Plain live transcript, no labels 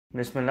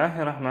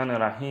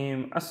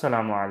Bismillahirrahmanirrahim.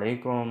 Assalamu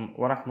alaikum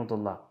wa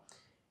rahmatullah.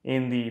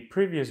 In the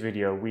previous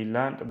video, we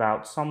learnt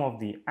about some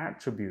of the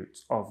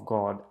attributes of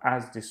God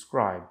as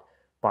described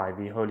by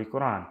the Holy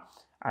Quran.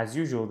 As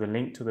usual, the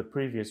link to the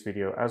previous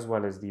video as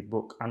well as the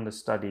book under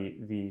study,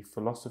 The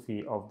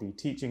Philosophy of the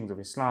Teachings of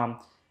Islam,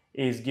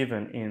 is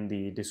given in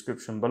the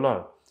description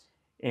below.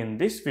 In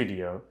this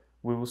video,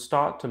 we will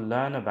start to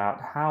learn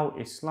about how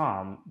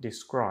Islam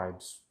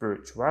describes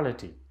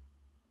spirituality.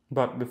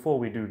 But before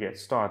we do get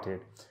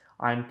started,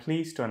 I'm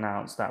pleased to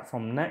announce that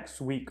from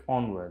next week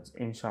onwards,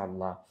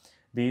 inshallah,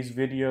 these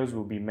videos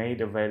will be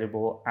made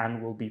available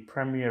and will be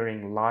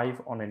premiering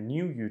live on a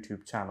new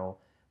YouTube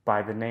channel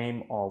by the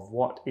name of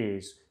What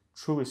is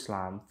True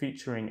Islam,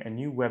 featuring a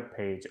new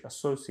webpage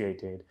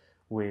associated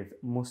with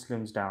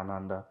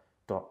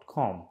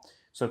muslimsdownunder.com.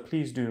 So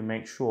please do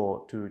make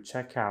sure to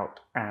check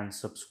out and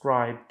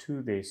subscribe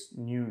to this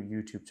new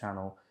YouTube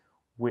channel,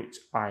 which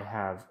I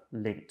have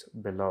linked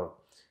below.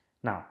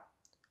 Now,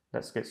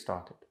 let's get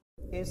started.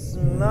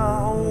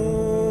 اسمعوا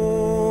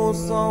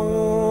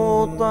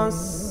صوت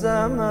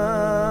السماء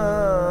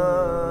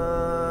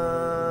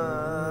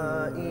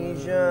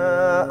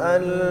جاء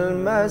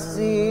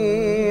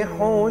المسيح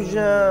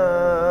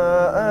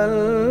جاء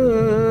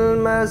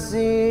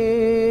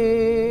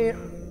المسيح.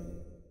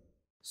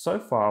 So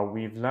far,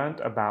 we've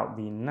learned about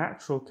the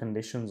natural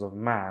conditions of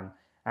man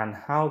and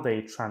how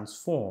they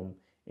transform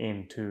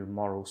into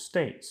moral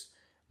states.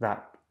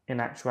 That in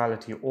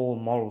actuality, all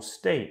moral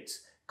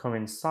states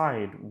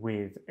coincide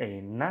with a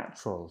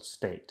natural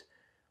state.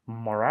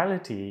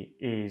 Morality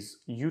is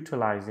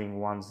utilizing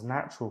one's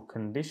natural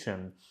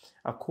condition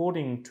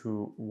according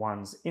to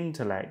one's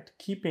intellect,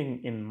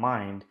 keeping in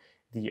mind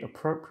the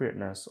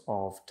appropriateness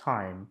of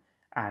time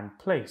and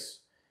place.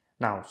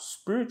 Now,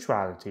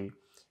 spirituality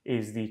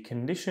is the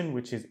condition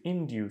which is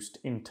induced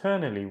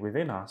internally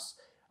within us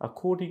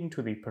according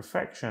to the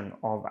perfection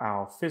of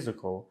our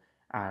physical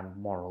and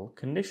moral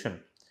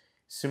condition.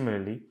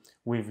 Similarly,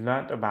 we've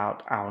learnt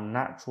about our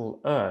natural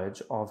urge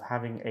of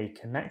having a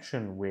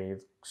connection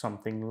with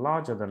something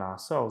larger than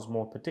ourselves,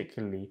 more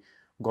particularly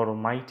God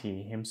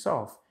Almighty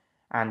Himself,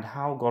 and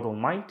how God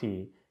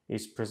Almighty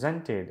is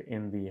presented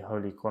in the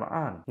Holy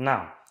Quran.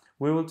 Now,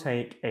 we will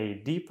take a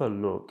deeper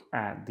look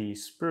at the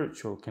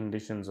spiritual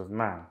conditions of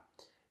man.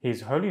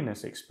 His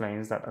Holiness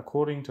explains that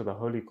according to the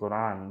Holy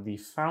Quran, the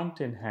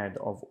fountainhead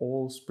of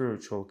all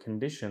spiritual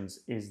conditions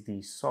is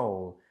the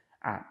soul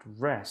at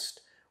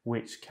rest,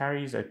 which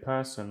carries a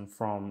person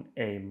from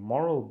a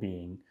moral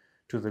being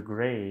to the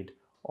grade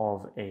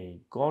of a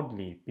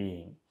godly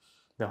being.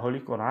 The Holy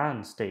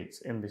Quran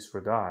states in this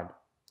regard,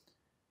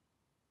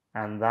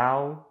 "And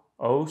thou,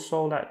 O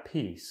soul at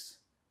peace,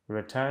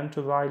 return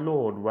to thy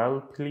Lord well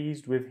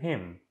pleased with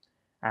him,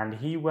 and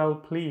he well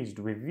pleased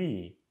with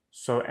thee.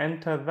 So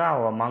enter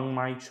thou among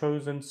my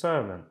chosen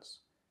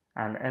servants,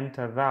 and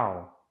enter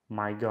thou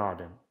my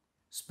garden."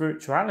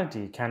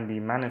 Spirituality can be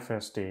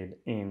manifested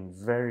in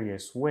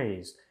various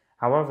ways.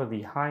 However,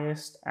 the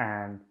highest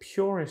and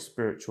purest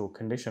spiritual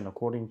condition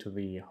according to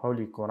the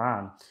Holy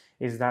Quran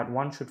is that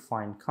one should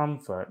find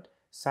comfort,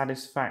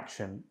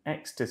 satisfaction,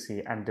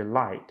 ecstasy, and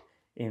delight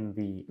in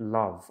the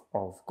love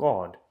of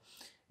God.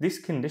 This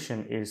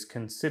condition is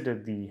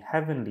considered the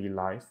heavenly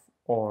life,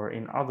 or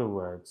in other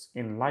words,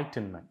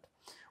 enlightenment,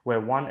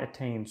 where one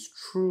attains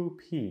true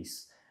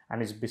peace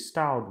and is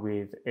bestowed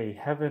with a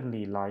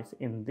heavenly life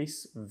in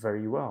this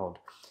very world.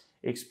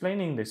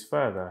 Explaining this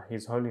further,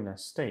 His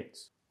Holiness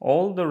states,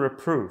 "All the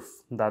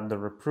reproof that the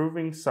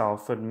reproving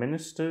self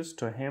administers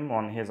to him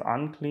on his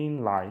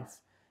unclean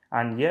life,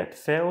 and yet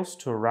fails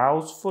to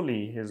rouse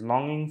fully his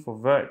longing for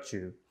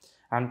virtue,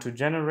 and to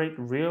generate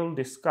real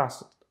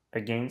disgust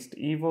against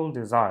evil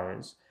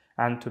desires,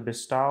 and to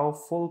bestow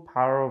full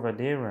power of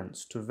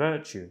adherence to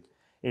virtue,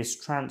 is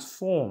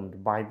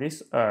transformed by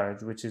this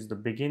urge, which is the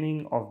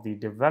beginning of the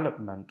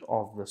development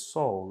of the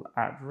soul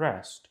at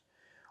rest.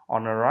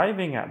 On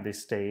arriving at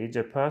this stage,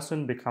 a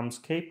person becomes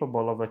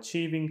capable of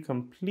achieving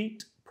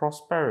complete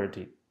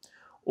prosperity.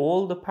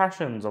 All the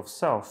passions of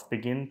self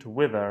begin to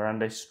wither,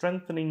 and a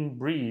strengthening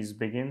breeze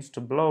begins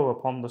to blow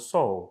upon the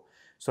soul,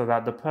 so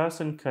that the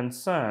person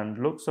concerned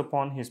looks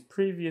upon his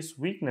previous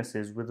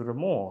weaknesses with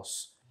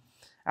remorse.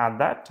 At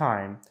that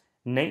time,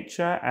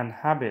 nature and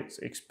habits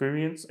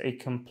experience a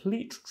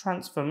complete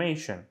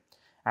transformation,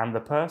 and the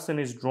person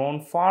is drawn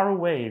far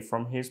away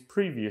from his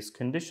previous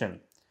condition.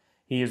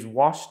 He is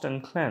washed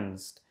and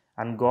cleansed,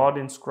 and God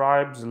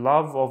inscribes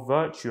love of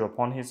virtue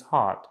upon his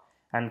heart,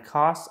 and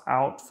casts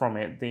out from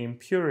it the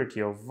impurity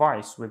of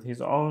vice with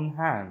his own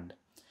hand.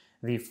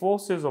 The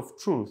forces of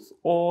truth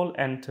all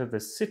enter the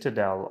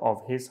citadel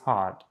of his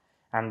heart,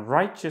 and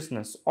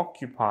righteousness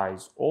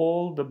occupies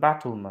all the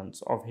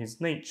battlements of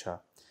his nature,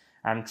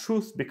 and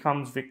truth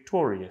becomes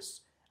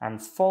victorious,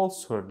 and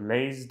falsehood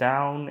lays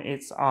down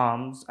its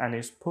arms and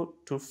is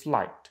put to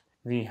flight.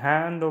 The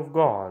hand of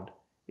God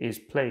is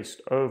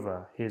placed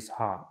over his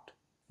heart."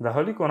 The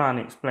Holy Quran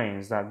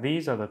explains that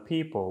these are the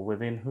people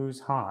within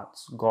whose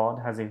hearts God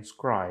has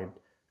inscribed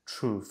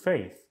true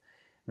faith.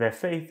 Their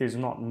faith is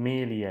not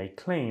merely a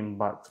claim,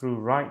 but through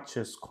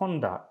righteous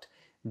conduct,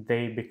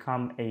 they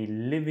become a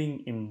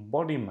living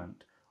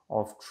embodiment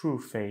of true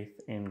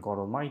faith in God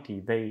Almighty.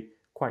 They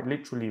quite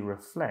literally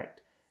reflect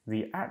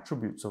the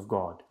attributes of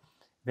God.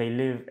 They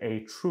live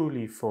a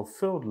truly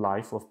fulfilled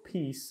life of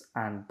peace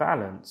and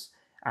balance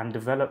and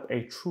develop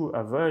a true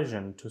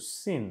aversion to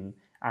sin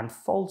and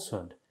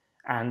falsehood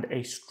and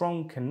a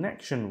strong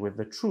connection with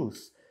the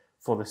truth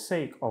for the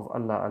sake of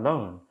Allah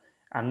alone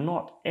and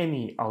not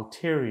any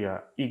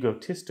ulterior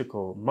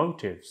egotistical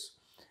motives.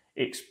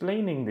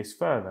 Explaining this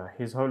further,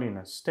 His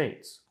Holiness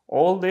states,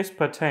 all this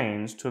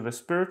pertains to the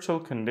spiritual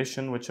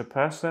condition which a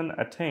person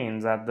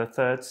attains at the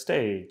third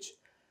stage.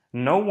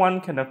 No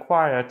one can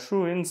acquire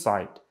true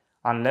insight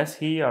unless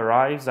he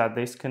arrives at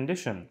this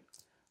condition.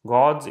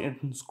 God's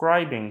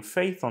inscribing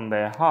faith on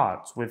their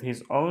hearts with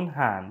His own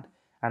hand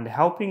and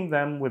helping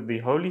them with the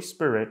Holy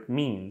Spirit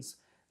means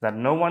that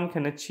no one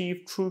can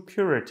achieve true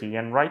purity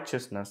and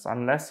righteousness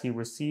unless he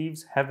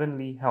receives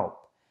heavenly help.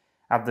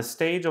 At the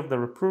stage of the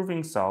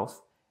reproving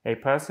self, a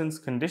person's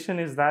condition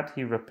is that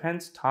he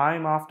repents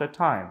time after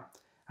time,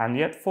 and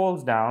yet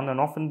falls down and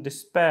often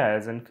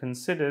despairs and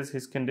considers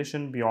his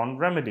condition beyond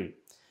remedy.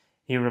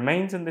 He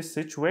remains in this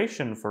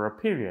situation for a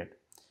period,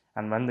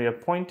 and when the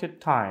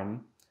appointed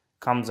time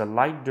comes a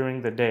light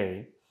during the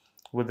day,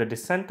 with the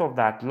descent of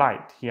that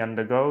light he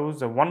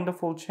undergoes a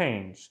wonderful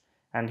change,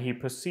 and he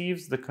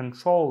perceives the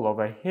control of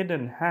a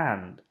hidden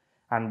hand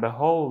and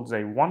beholds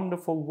a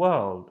wonderful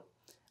world.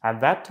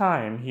 At that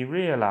time he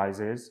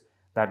realizes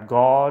that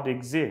God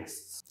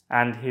exists,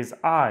 and his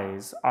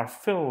eyes are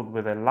filled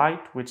with a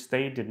light which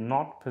they did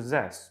not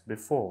possess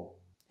before.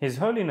 His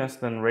Holiness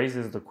then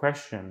raises the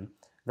question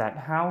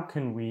that how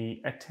can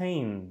we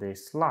attain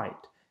this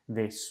light,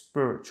 this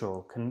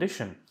spiritual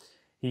condition?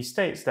 He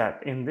states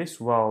that in this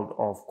world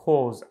of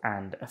cause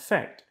and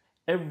effect,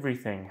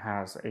 everything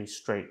has a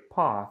straight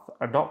path,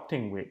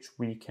 adopting which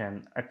we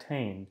can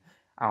attain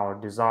our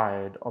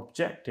desired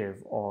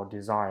objective or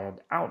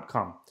desired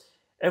outcome.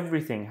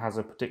 Everything has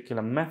a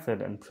particular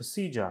method and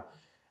procedure,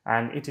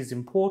 and it is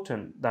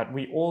important that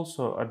we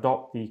also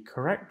adopt the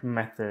correct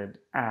method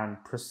and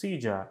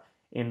procedure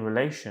in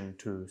relation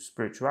to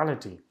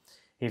spirituality.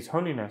 His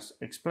Holiness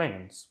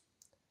explains,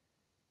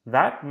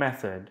 that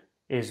method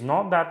is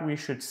not that we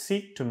should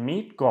seek to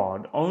meet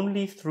God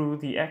only through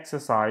the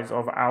exercise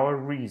of our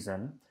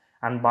reason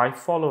and by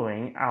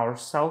following our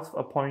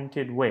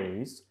self-appointed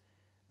ways.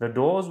 The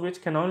doors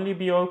which can only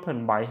be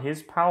opened by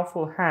His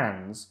powerful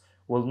hands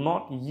will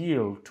not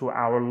yield to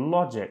our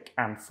logic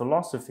and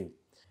philosophy.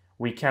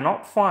 We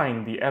cannot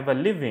find the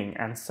ever-living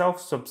and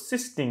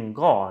self-subsisting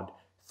God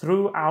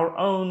through our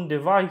own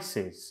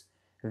devices.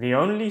 The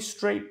only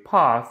straight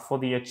path for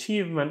the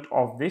achievement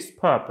of this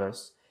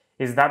purpose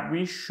is that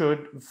we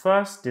should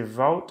first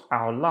devote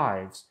our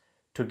lives,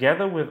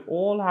 together with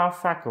all our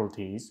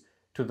faculties,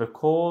 to the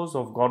cause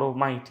of God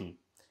Almighty,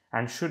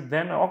 and should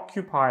then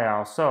occupy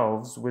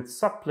ourselves with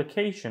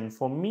supplication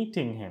for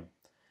meeting Him,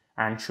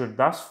 and should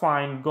thus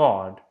find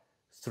God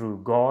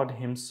through God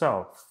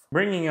Himself.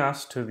 Bringing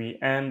us to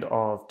the end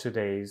of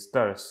today's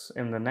dars.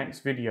 In the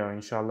next video,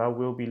 inshallah,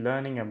 we'll be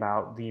learning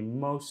about the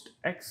most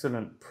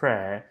excellent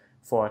prayer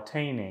for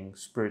attaining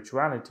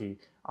spirituality,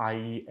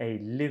 i.e. a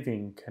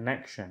living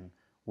connection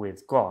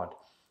with God.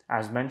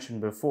 As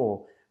mentioned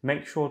before,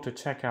 make sure to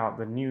check out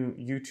the new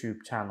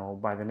YouTube channel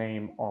by the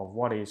name of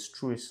What is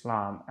True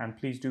Islam, and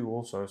please do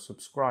also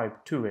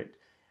subscribe to it,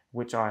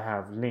 which I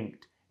have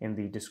linked in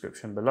the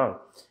description below.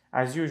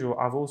 As usual,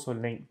 I've also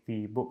linked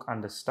the book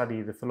under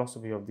study, The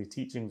Philosophy of the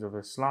Teachings of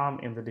Islam,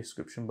 in the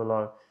description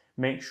below.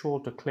 Make sure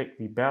to click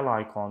the bell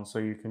icon so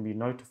you can be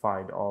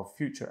notified of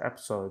future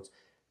episodes.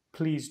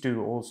 Please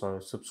do also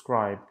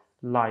subscribe,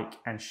 like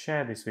and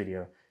share this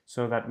video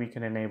so that we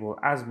can enable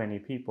as many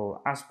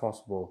people as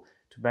possible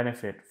to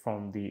benefit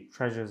from the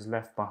treasures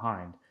left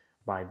behind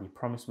by the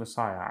Promised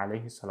Messiah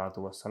alayhi salatu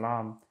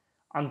wasalam.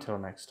 Until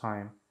next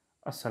time,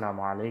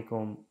 Assalamu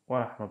alaikum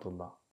wa rahmatullah.